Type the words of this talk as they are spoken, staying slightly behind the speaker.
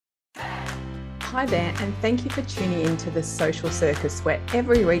Hi there, and thank you for tuning into the Social Circus, where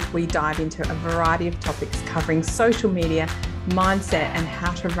every week we dive into a variety of topics covering social media, mindset, and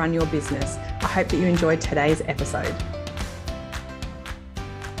how to run your business. I hope that you enjoyed today's episode.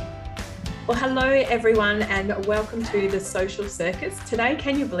 Well, hello everyone, and welcome to the Social Circus. Today,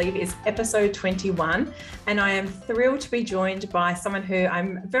 can you believe, is episode 21, and I am thrilled to be joined by someone who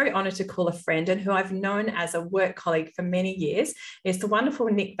I'm very honoured to call a friend and who I've known as a work colleague for many years. It's the wonderful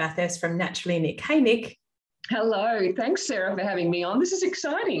Nick Bathurst from Naturally Nick. Hey, Nick. Hello. Thanks, Sarah, for having me on. This is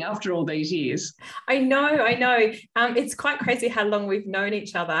exciting after all these years. I know. It's quite crazy how long we've known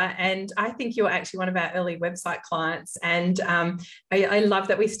each other. And I think you're actually one of our early website clients. And I love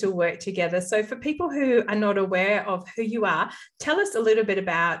that we still work together. So for people who are not aware of who you are, tell us a little bit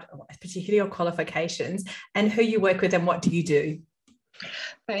about particularly your qualifications and who you work with and what do you do?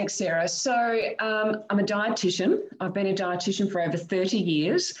 Thanks, Sarah. So I'm a dietitian. I've been a dietitian for over 30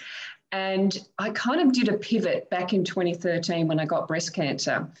 years. And I kind of did a pivot back in 2013 when I got breast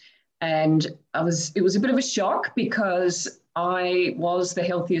cancer. And it was a bit of a shock because I was the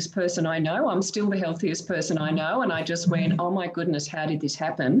healthiest person I know. I'm still the healthiest person I know. And I just went, oh my goodness, how did this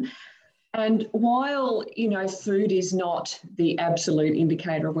happen? And while, food is not the absolute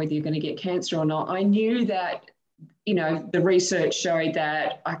indicator of whether you're going to get cancer or not, I knew that the research showed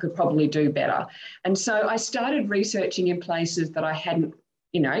that I could probably do better. And so I started researching in places that I hadn't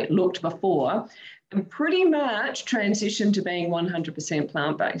looked before, and pretty much transitioned to being 100%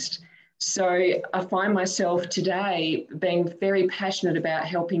 plant-based. So I find myself today being very passionate about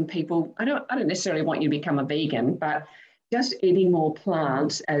helping people. I don't necessarily want you to become a vegan, but just eating more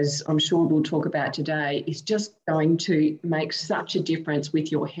plants, as I'm sure we'll talk about today, is just going to make such a difference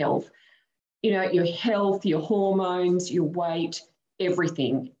with your health. Your health, your hormones, your weight,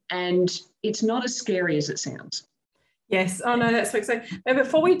 everything. And it's not as scary as it sounds. Yes. Oh, no, that's so exciting. But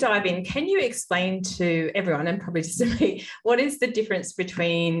before we dive in, can you explain to everyone, and probably just to me, what is the difference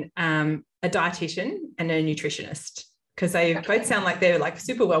between a dietitian and a nutritionist? Because they both sound like they're like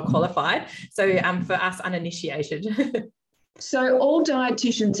super well qualified. So for us uninitiated. So all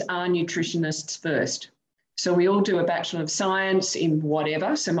dietitians are nutritionists first. So we all do a Bachelor of Science in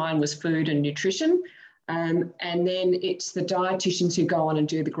whatever. So mine was food and nutrition. And then it's the dietitians who go on and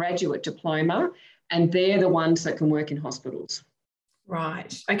do the graduate diploma. And they're the ones that can work in hospitals.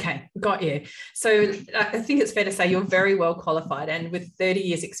 Right. Okay. Got you. So I think it's fair to say you're very well qualified, and with 30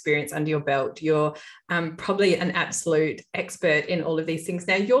 years experience under your belt, you're probably an absolute expert in all of these things.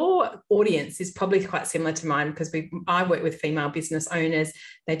 Now, your audience is probably quite similar to mine because I work with female business owners.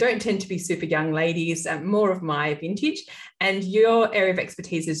 They don't tend to be super young ladies, more of my vintage. And your area of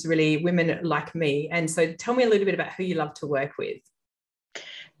expertise is really women like me. And so tell me a little bit about who you love to work with.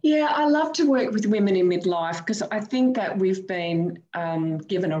 Yeah, I love to work with women in midlife because I think that we've been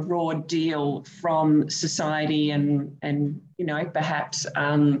given a raw deal from society and perhaps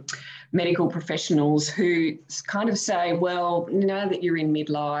medical professionals who kind of say, well, now that you're in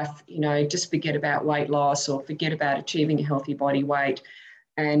midlife, just forget about weight loss or forget about achieving a healthy body weight,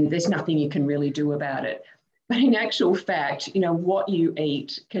 and there's nothing you can really do about it. But in actual fact, what you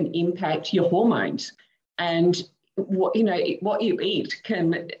eat can impact your hormones, and what you eat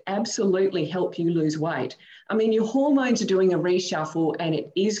can absolutely help you lose weight. I mean, your hormones are doing a reshuffle, and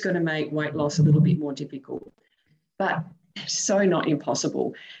it is going to make weight loss a little bit more difficult, but so not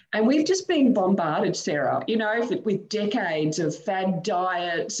impossible. And we've just been bombarded, Sarah, with decades of fad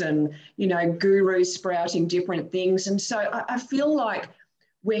diets and, gurus sprouting different things. And so I feel like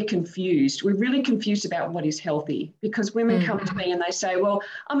we're confused. We're really confused about what is healthy, because women come to me and they say, well,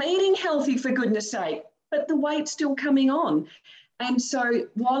 I'm eating healthy for goodness sake, but the weight's still coming on. And so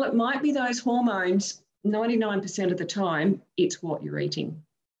while it might be those hormones, 99% of the time, it's what you're eating.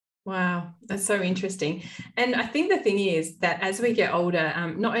 Wow, that's so interesting. And I think the thing is that as we get older,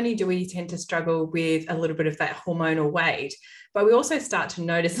 not only do we tend to struggle with a little bit of that hormonal weight, but we also start to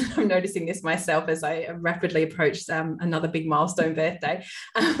notice, and I'm noticing this myself as I rapidly approach another big milestone birthday,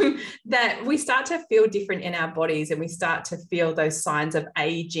 that we start to feel different in our bodies, and we start to feel those signs of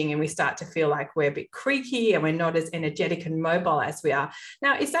aging, and we start to feel like we're a bit creaky and we're not as energetic and mobile as we are.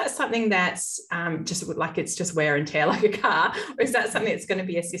 Now, is that something that's just like it's just wear and tear like a car, or is that something that's going to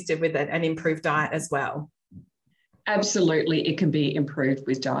be assisted with an improved diet as well? Absolutely, it can be improved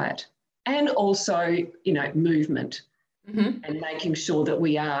with diet, and also, movement. And making sure that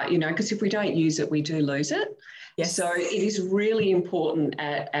we are, because if we don't use it, we do lose it. Yes. So it is really important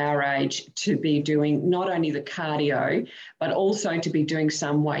at our age to be doing not only the cardio, but also to be doing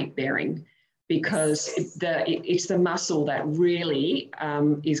some weight bearing, because it's the muscle that really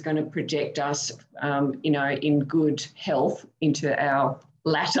is going to project us, in good health into our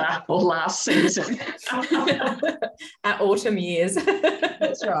latter or last season. Our autumn years.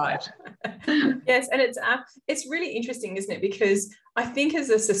 That's right. Yes, and it's really interesting, isn't it? Because I think as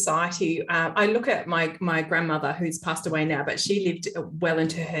a society, I look at my grandmother who's passed away now, but she lived well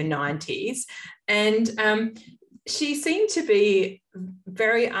into her 90s, and she seemed to be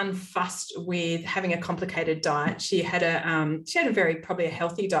very unfussed with having a complicated diet. She had a very probably a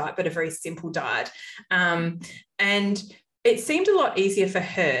healthy diet, but a very simple diet, and it seemed a lot easier for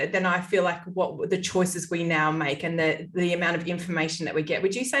her than I feel like what the choices we now make and the amount of information that we get.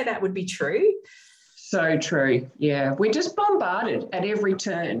 Would you say that would be true? So true. Yeah. We're just bombarded at every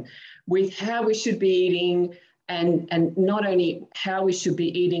turn with how we should be eating, and not only how we should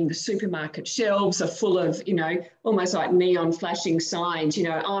be eating. The supermarket shelves are full of, almost like neon flashing signs,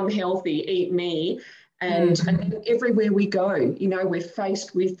 I'm healthy, eat me. And then everywhere we go, we're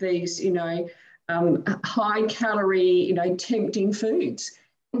faced with these, high calorie, tempting foods.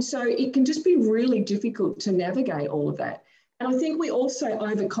 And so it can just be really difficult to navigate all of that. And I think we also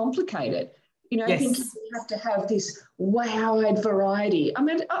overcomplicate it, Yes. thinking we have to have this wide variety. I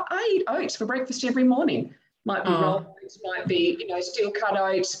mean, I eat oats for breakfast every morning. Might be rolled oats, might be, steel cut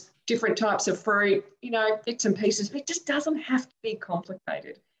oats, different types of fruit, bits and pieces, but it just doesn't have to be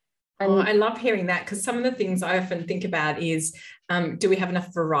complicated. I love hearing that, because some of the things I often think about is, do we have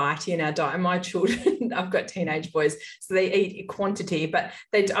enough variety in our diet? And my children, I've got teenage boys, so they eat quantity, but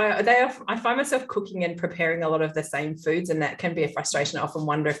I find myself cooking and preparing a lot of the same foods, and that can be a frustration. I often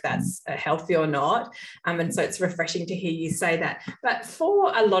wonder if that's healthy or not. And so it's refreshing to hear you say that. But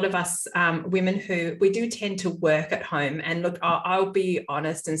for a lot of us women who we do tend to work at home, and look, I'll be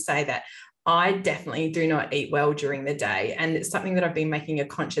honest and say that I definitely do not eat well during the day. And it's something that I've been making a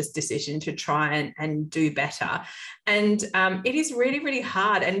conscious decision to try and do better. And it is really, really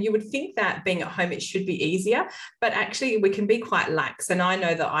hard. And you would think that being at home, it should be easier, but actually we can be quite lax. And I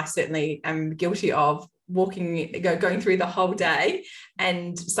know that I certainly am guilty of going through the whole day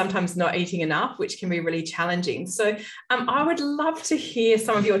and sometimes not eating enough, which can be really challenging. So I would love to hear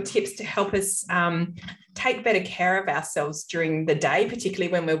some of your tips to help us take better care of ourselves during the day,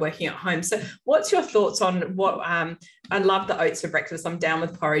 particularly when we're working at home. So what's your thoughts on what, I love the oats for breakfast. I'm down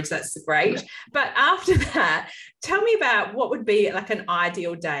with porridge. That's great. But after that, tell me about what would be like an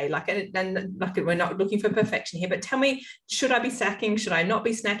ideal day. And we're not looking for perfection here, but tell me, should I be snacking? Should I not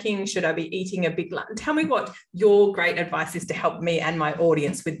be snacking? Should I be eating a big lunch? Tell me what your great advice is to help me and my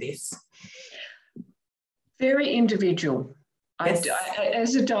audience with this. Very individual. Yes.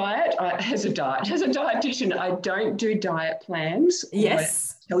 As a dietitian, I don't do diet plans.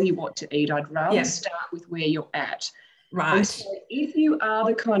 Yes. Or tell you what to eat. I'd rather start with where you're at. Right. And so if you are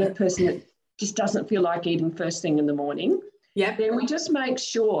the kind of person that just doesn't feel like eating first thing in the morning, then we just make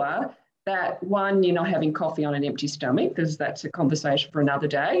sure that, one, you're not having coffee on an empty stomach, because that's a conversation for another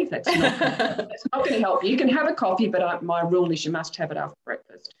day. That's not going to help you. You can have a coffee, but my rule is you must have it after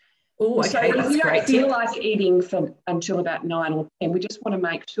breakfast. Oh, okay, so if that's you don't great. feel like eating until about 9 or 10, we just want to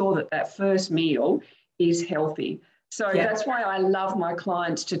make sure that first meal is healthy. So that's why I love my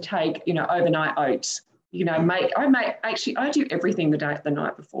clients to take, overnight oats. I do everything the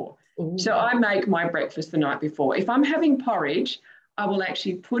night before. Ooh. So I make my breakfast the night before. If I'm having porridge, I will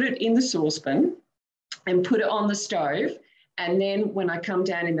actually put it in the saucepan and put it on the stove. And then when I come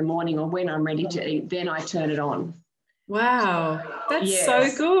down in the morning, or when I'm ready to eat, then I turn it on. Wow, that's so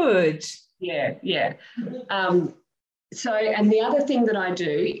good. Yeah. And the other thing that I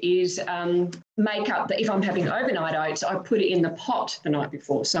do is make up if I'm having overnight oats, I put it in the pot the night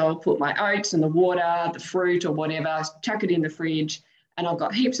before. So I'll put my oats and the water, the fruit or whatever, chuck it in the fridge, and I've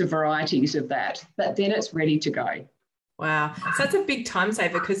got heaps of varieties of that. But then it's ready to go. Wow. So that's a big time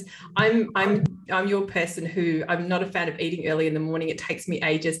saver, because I'm your person who I'm not a fan of eating early in the morning. It takes me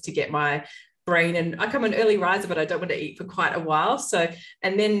ages to get my brain, and I'm an early riser, but I don't want to eat for quite a while. So,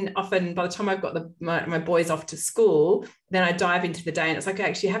 and then often by the time I've got my boys off to school, then I dive into the day and it's like, I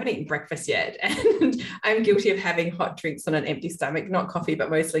actually haven't eaten breakfast yet. And I'm guilty of having hot drinks on an empty stomach, not coffee, but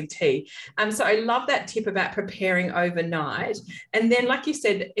mostly tea. So I love that tip about preparing overnight. And then, like you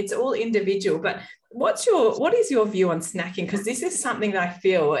said, it's all individual, but what is your view on snacking? Because this is something that I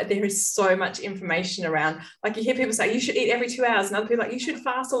feel there is so much information around. Like, you hear people say you should eat every 2 hours, and other people like you should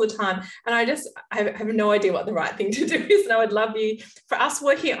fast all the time. And I have no idea what the right thing to do is. And I would love you, for us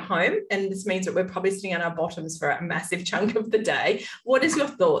working at home, and this means that we're probably sitting on our bottoms for a massive chunk of the day. What is your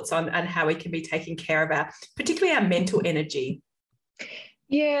thoughts on how we can be taking care of particularly our mental energy?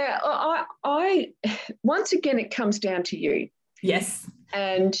 Yeah, I once again, it comes down to you. Yes.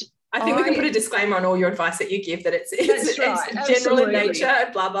 And I think we can put a disclaimer on all your advice that you give, that it's general in nature,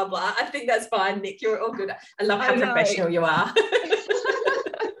 blah, blah, blah. I think that's fine, Nick. You're all good. I love how professional you are.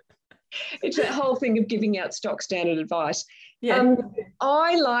 into that whole thing of giving out stock standard advice. Yeah.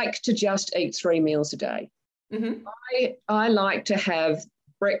 I like to just eat 3 meals a day. Mm-hmm. I like to have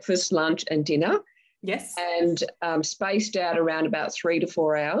breakfast, lunch, and dinner. Yes. And spaced out around about 3 to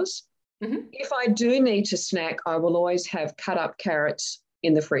 4 hours. Mm-hmm. If I do need to snack, I will always have cut up carrots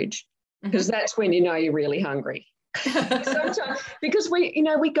in the fridge, because that's when you know you're really hungry. Sometimes, because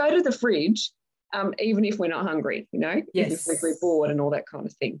we go to the fridge even if we're not hungry, Yes. if we're bored and all that kind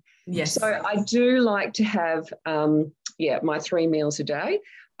of thing. Yes. So I do like to have my 3 meals a day.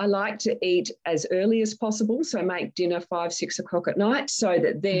 I like to eat as early as possible, so make dinner 5, 6 o'clock at night, so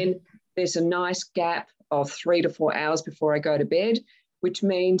that then there's a nice gap of 3 to 4 hours before I go to bed, which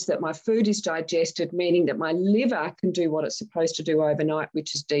means that my food is digested, meaning that my liver can do what it's supposed to do overnight,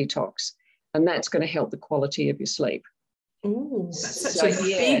 which is detox. And that's going to help the quality of your sleep. Oh, that's such a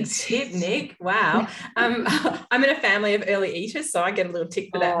big tip, Nick. Wow. I'm in a family of early eaters, so I get a little tick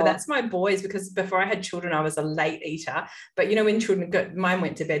for that. But that's my boys, because before I had children, I was a late eater. But, when children mine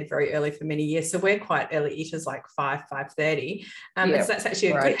went to bed very early for many years. So we're quite early eaters, like 5:30. So that's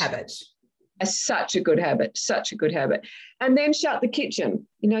actually a good habit. Such a good habit, such a good habit. And then shut the kitchen,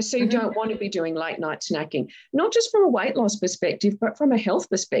 so you don't want to be doing late night snacking, not just from a weight loss perspective, but from a health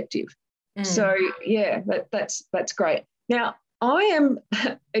perspective. So, that's great. Now, I am,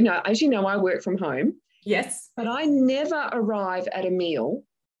 as you know, I work from home. Yes. But I never arrive at a meal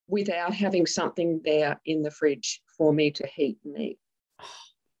without having something there in the fridge for me to heat and eat.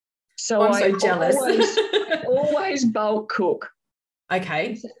 So I'm so jealous. always bulk cook.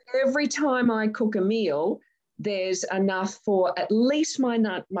 Okay. So every time I cook a meal, there's enough for at least my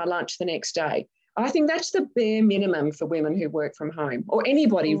lunch the next day. I think that's the bare minimum for women who work from home, or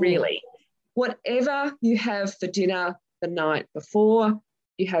anybody really. Whatever you have for dinner the night before,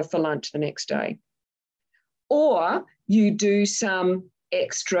 you have for lunch the next day. Or you do some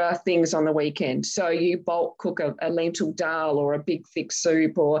extra things on the weekend. So you bulk cook a lentil dal or a big thick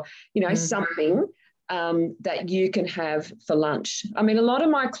soup, or, something that you can have for lunch. I mean, a lot of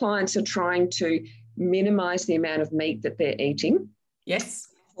my clients are trying to minimize the amount of meat that they're eating. Yes.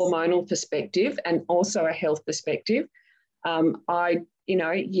 Hormonal perspective and also a health perspective. I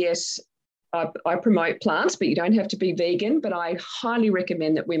promote plants, but you don't have to be vegan. But I highly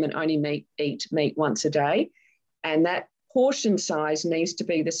recommend that women only eat meat once a day. And that portion size needs to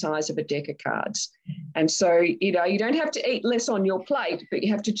be the size of a deck of cards. And so, you don't have to eat less on your plate, but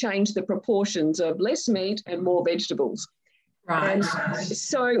you have to change the proportions of less meat and more vegetables. Right. And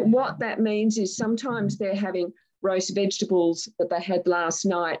so what that means is sometimes they're having roast vegetables that they had last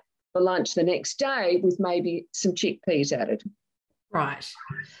night for lunch the next day with maybe some chickpeas added. Right.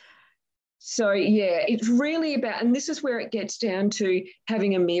 So, it's really about, and this is where it gets down to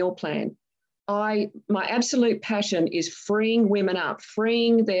having a meal plan. My absolute passion is freeing women up,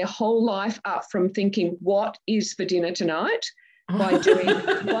 freeing their whole life up from thinking, what is for dinner tonight, by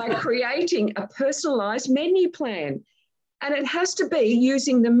creating a personalised menu plan. And it has to be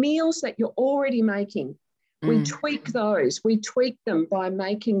using the meals that you're already making. We tweak those. We tweak them by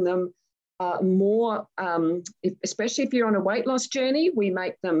making them more, especially if you're on a weight loss journey, we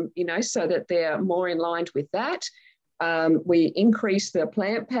make them, so that they're more in line with that. We increase the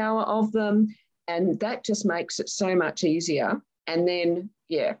plant power of them, and that just makes it so much easier. And then,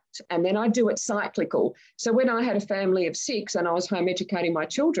 I do it cyclical. So when I had a family of 6 and I was home educating my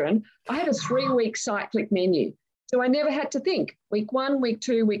children, I had a 3-week cyclic menu. So I never had to think week 1, week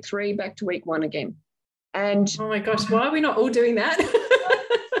 2, week 3, back to week 1 again. And oh my gosh, why are we not all doing that?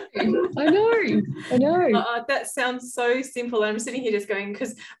 I know. That sounds so simple. I'm sitting here just going,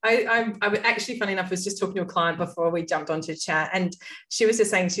 because I actually, funny enough, was just talking to a client before we jumped onto chat, and she was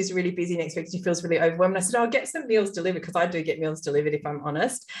just saying she's really busy next week. She feels really overwhelmed. I said, I'll get some meals delivered, because I do get meals delivered, if I'm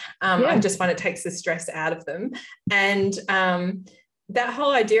honest. I just find it takes the stress out of them. And that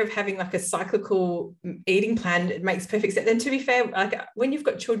whole idea of having like a cyclical eating plan, it makes perfect sense. And to be fair, like when you've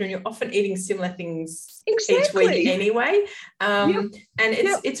got children, you're often eating similar things each week anyway. And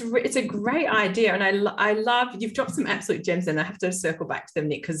it's a great idea. And I love, you've dropped some absolute gems, and I have to circle back to them,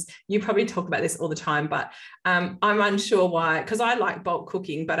 Nick, because you probably talk about this all the time, but I'm unsure why, because I like bulk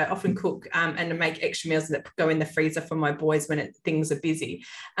cooking, but I often cook and make extra meals that go in the freezer for my boys when things are busy.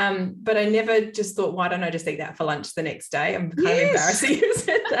 But I never just thought, why don't I just eat that for lunch the next day? I'm kind of embarrassed you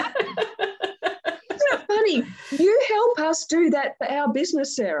said that. Isn't it funny? You help us do that for our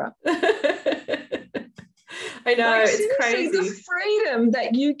business, Sarah. I know, it's crazy. The freedom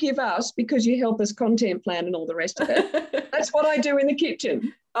that you give us because you help us content plan and all the rest of it. That's what I do in the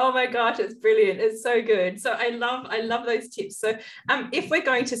kitchen. Oh my gosh, it's brilliant. It's so good. So I love those tips. So if we're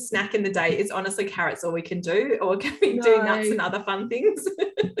going to snack in the day, is honestly carrots all we can do, or can we do nuts and other fun things?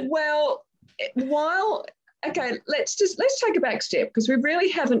 Well, Okay, let's take a back step, because we really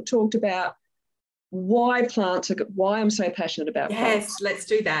haven't talked about why I'm so passionate about plants. Yes, let's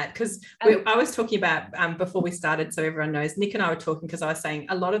do that, because I was talking about before we started, so everyone knows, Nick and I were talking, because I was saying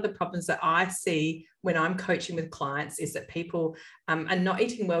a lot of the problems that I see when I'm coaching with clients is that people are not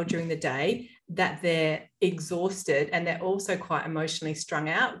eating well during the day, that they're exhausted, and they're also quite emotionally strung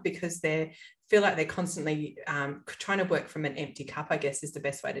out because they feel like they're constantly trying to work from an empty cup, I guess is the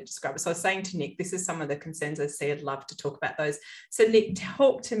best way to describe it. So I was saying to Nick, this is some of the concerns I see. I'd love to talk about those. So Nick,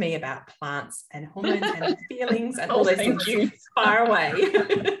 talk to me about plants and hormones and feelings and all those things. Far away.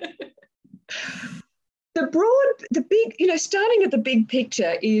 The big, starting at the big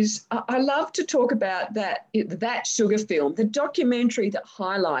picture is, I love to talk about that sugar film, the documentary that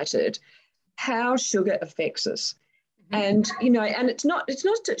highlighted how sugar affects us. And, and it's not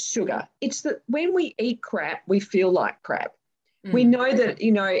just sugar. It's that when we eat crap, we feel like crap. We know that,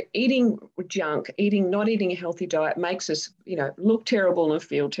 eating junk, not eating a healthy diet makes us, look terrible and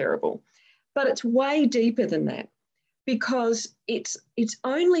feel terrible. But it's way deeper than that, because it's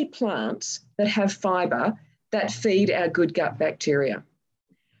only plants that have fiber that feed our good gut bacteria.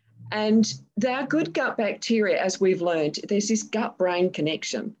 And our good gut bacteria, as we've learned, there's this gut-brain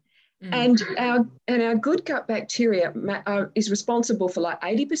connection. And our good gut bacteria is responsible for like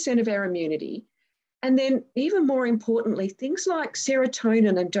 80% of our immunity. And then even more importantly, things like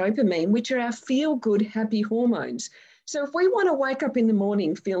serotonin and dopamine, which are our feel-good, happy hormones. So if we want to wake up in the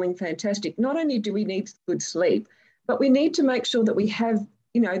morning feeling fantastic, not only do we need good sleep, but we need to make sure that we have,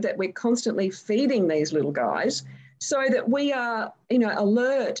 that we're constantly feeding these little guys so that we are,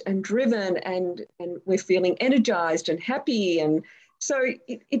 alert and driven, and we're feeling energized and happy. And so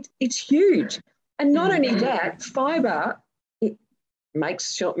it's huge. And not only that, fiber, it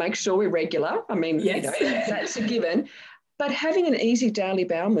makes sure we're regular. I mean, yes. That's a given. But having an easy daily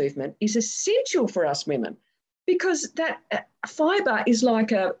bowel movement is essential for us women, because that fiber is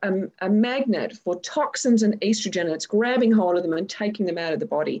like a magnet for toxins and estrogen, and it's grabbing hold of them and taking them out of the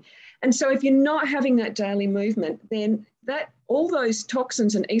body. And so if you're not having that daily movement, then all those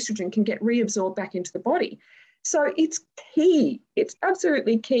toxins and estrogen can get reabsorbed back into the body. So it's key. It's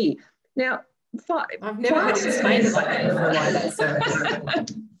absolutely key. Now, I've never heard it explained like that before. Why that's so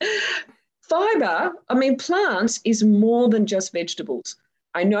important. Fiber, plants is more than just vegetables.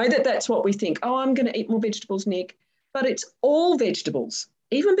 I know that that's what we think. Oh, I'm going to eat more vegetables, Nick. But it's all vegetables,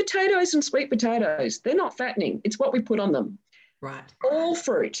 even potatoes and sweet potatoes. They're not fattening. It's what we put on them. Right. All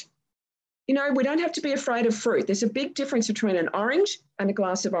fruit. We don't have to be afraid of fruit. There's a big difference between an orange and a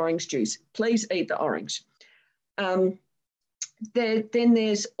glass of orange juice. Please eat the orange. Then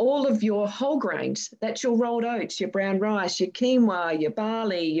there's all of your whole grains. That's your rolled oats, your brown rice, your quinoa, your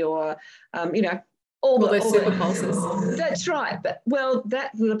barley, your, all the super pulses. That's right. But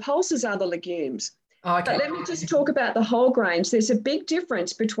the pulses are the legumes. Oh, okay. But let me just talk about the whole grains. There's a big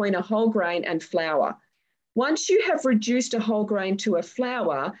difference between a whole grain and flour. Once you have reduced a whole grain to a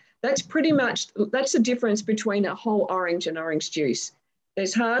flour, that's the difference between a whole orange and orange juice.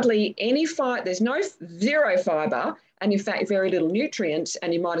 There's hardly any fiber, there's zero fiber, and in fact, very little nutrients,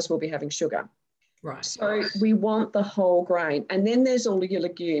 and you might as well be having sugar. Right. So we want the whole grain. And then there's all of your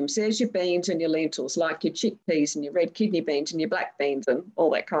legumes. There's your beans and your lentils, like your chickpeas and your red kidney beans and your black beans and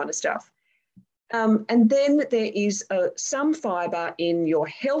all that kind of stuff. And then there is some fiber in your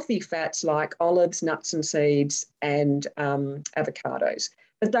healthy fats like olives, nuts and seeds, and avocados.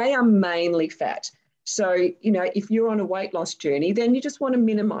 But they are mainly fat. So, if you're on a weight loss journey, then you just want to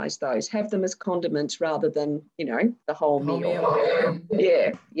minimize those, have them as condiments rather than, the whole meal.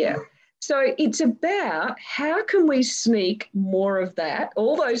 Yeah. So it's about how can we sneak more of that,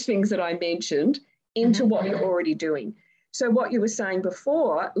 all those things that I mentioned, into what you're already doing. So what you were saying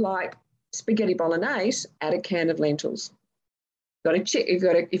before, like spaghetti bolognese, add a can of lentils.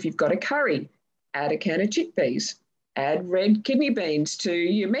 If you've got a curry, add a can of chickpeas. Add red kidney beans to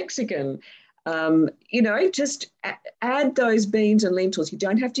your Mexican. Just add those beans and lentils. You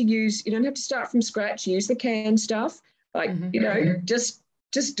don't have to start from scratch. Use the canned stuff.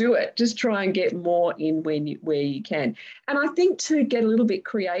 Just do it. Just try and get more in where you can. And I think to get a little bit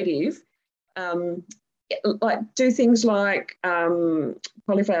creative, do things like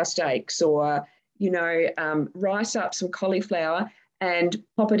cauliflower steaks, or rice up some cauliflower and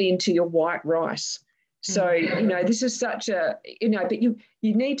pop it into your white rice. So, this is such a, but you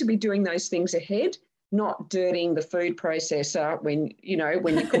need to be doing those things ahead, not dirtying the food processor when you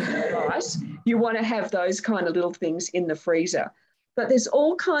cook the rice. You want to have those kind of little things in the freezer. But there's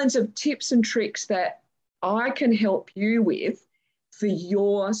all kinds of tips and tricks that I can help you with for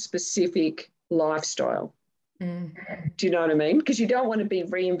your specific lifestyle. Do you know what I mean? Because you don't want to be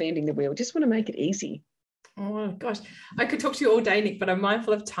reinventing the wheel. Just want to make it easy. Oh gosh, I could talk to you all day, Nick, but I'm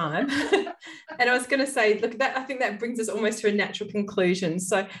mindful of time. And I was going to say, look, I think that brings us almost to a natural conclusion.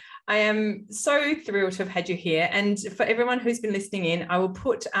 So I am so thrilled to have had you here. And for everyone who's been listening in, I will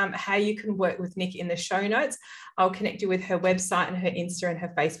put how you can work with Nick in the show notes. I'll connect you with her website and her Insta and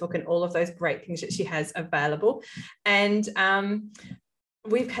her Facebook and all of those great things that she has available. And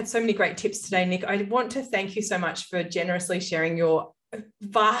we've had so many great tips today, Nick. I want to thank you so much for generously sharing your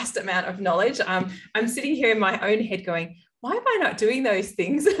vast amount of knowledge. I'm sitting here in my own head going, why am I not doing those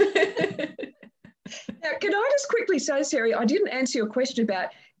things? Now, can I just quickly say, Sarah, I didn't answer your question about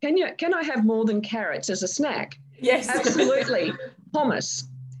can I have more than carrots as a snack? Yes. Absolutely. Hummus.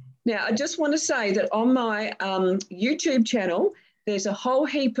 Now, I just want to say that on my YouTube channel, there's a whole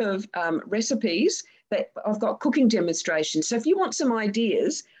heap of recipes that I've got cooking demonstrations. So if you want some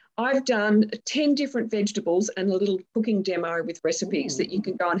ideas, I've done 10 different vegetables and a little cooking demo with recipes that you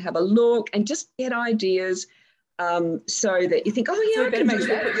can go and have a look and just get ideas so that you think, oh, yeah, so I better can make do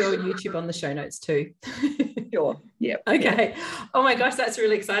sure that. you put your YouTube on the show notes too. Sure. Yeah. Okay. Oh my gosh, that's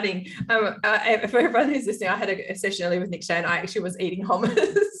really exciting. For everyone who's listening, I had a session earlier with Nick Shane. I actually was eating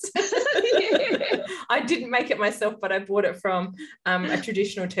hummus. I didn't make it myself, but I bought it from a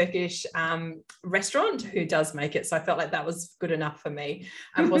traditional Turkish restaurant who does make it. So I felt like that was good enough for me.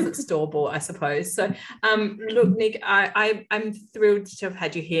 It wasn't store-bought, I suppose. So look, Nick, I'm thrilled to have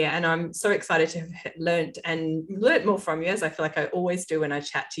had you here, and I'm so excited to have learned more from you, as I feel like I always do when I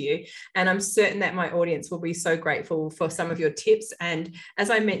chat to you. And I'm certain that my audience will be so grateful for some of your tips. And as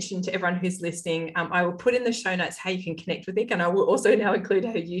I mentioned to everyone who's listening, I will put in the show notes how you can connect with Nick, and I will also now include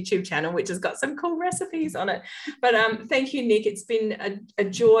her YouTube channel, which has got some cool recipes on it. But thank you, Nick. It's been a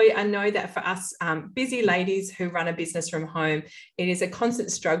joy. I know that for us busy ladies who run a business from home, it is a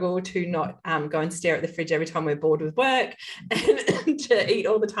constant struggle to not go and stare at the fridge every time we're bored with work and to eat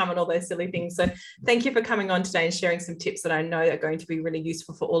all the time and all those silly things. So thank you for coming on today and sharing some tips that I know are going to be really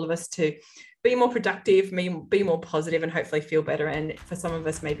useful for all of us to be more productive, be more positive, and hopefully feel better. And for some of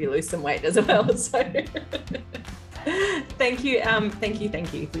us, maybe lose some weight as well. So thank you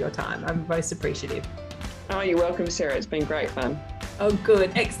for your time. I'm most appreciative. Oh, you're welcome, Sarah. It's been great fun. Oh,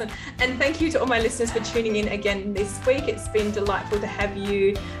 good. Excellent. And thank you to all my listeners for tuning in again this week. It's been delightful to have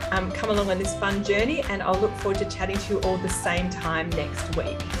you come along on this fun journey, and I'll look forward to chatting to you all the same time next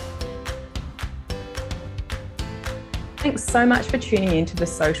week. Thanks so much for tuning in to The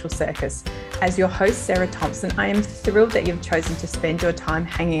Social Circus. As your host, Sarah Thompson, I am thrilled that you've chosen to spend your time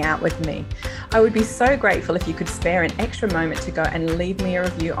hanging out with me. I would be so grateful if you could spare an extra moment to go and leave me a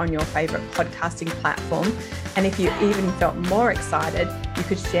review on your favourite podcasting platform. And if you even felt more excited, you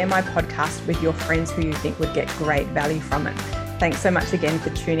could share my podcast with your friends who you think would get great value from it. Thanks so much again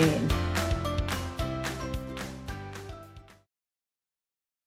for tuning in.